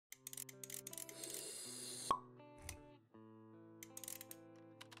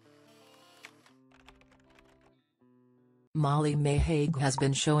Molly-Mae has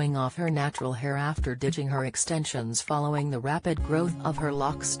been showing off her natural hair after ditching her extensions following the rapid growth of her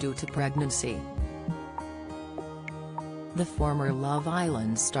locks due to pregnancy. The former Love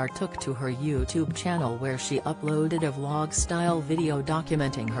Island star took to her YouTube channel where she uploaded a vlog-style video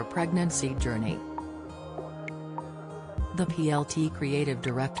documenting her pregnancy journey. The PLT creative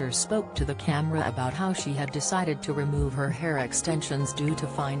director spoke to the camera about how she had decided to remove her hair extensions due to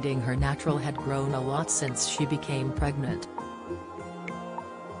finding her natural had grown a lot since she became pregnant.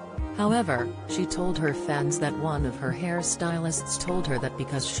 However, she told her fans that one of her hairstylists told her that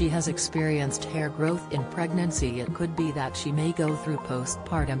because she has experienced hair growth in pregnancy, it could be that she may go through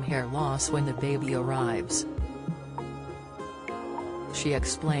postpartum hair loss when the baby arrives. She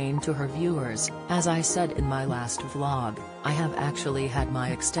explained to her viewers, "As I said in my last vlog, I have actually had my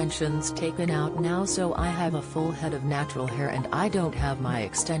extensions taken out now, so I have a full head of natural hair and I don't have my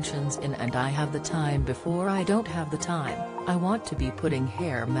extensions in, and I have the time before I don't have the time. I want to be putting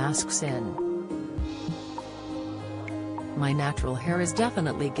hair masks in. My natural hair is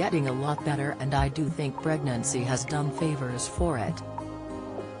definitely getting a lot better, and I do think pregnancy has done favors for it.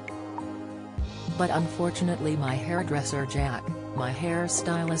 But unfortunately my hairdresser Jack, my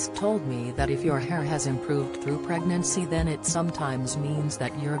hairstylist, told me that if your hair has improved through pregnancy, then it sometimes means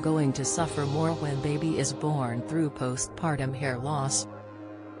that you're going to suffer more when baby is born through postpartum hair loss.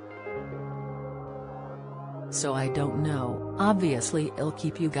 So I don't know, obviously I'll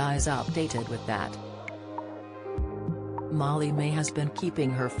keep you guys updated with that." Molly-Mae has been keeping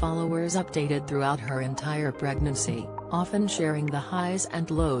her followers updated throughout her entire pregnancy, often sharing the highs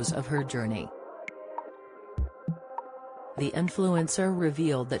and lows of her journey. The influencer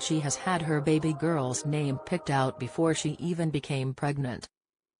revealed that she has had her baby girl's name picked out before she even became pregnant.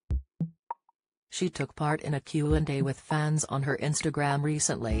 She took part in a Q&A with fans on her Instagram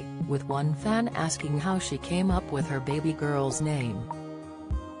recently, with one fan asking how she came up with her baby girl's name.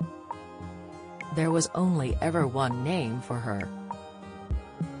 There was only ever one name for her.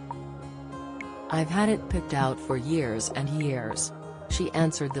 "I've had it picked out for years and years," she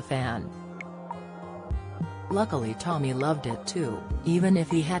answered the fan. "Luckily Tommy loved it too. Even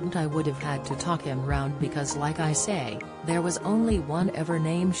if he hadn't, I would have had to talk him round because, like I say, there was only one ever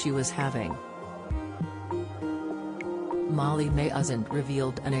name she was having." Molly-Mae hasn't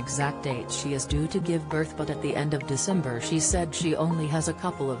revealed an exact date she is due to give birth, but at the end of December she said she only has a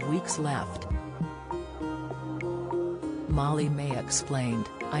couple of weeks left. Molly-Mae explained,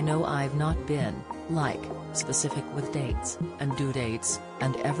 "I know I've not been, specific with dates, and due dates,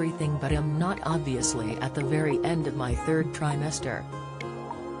 and everything, but I'm not obviously at the very end of my third trimester.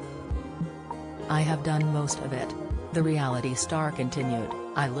 I have done most of it." The reality star continued,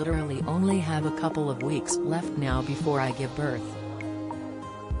 "I literally only have a couple of weeks left now before I give birth.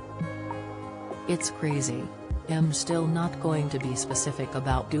 It's crazy. I'm still not going to be specific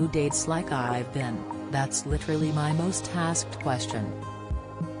about due dates like I've been. That's literally my most asked question."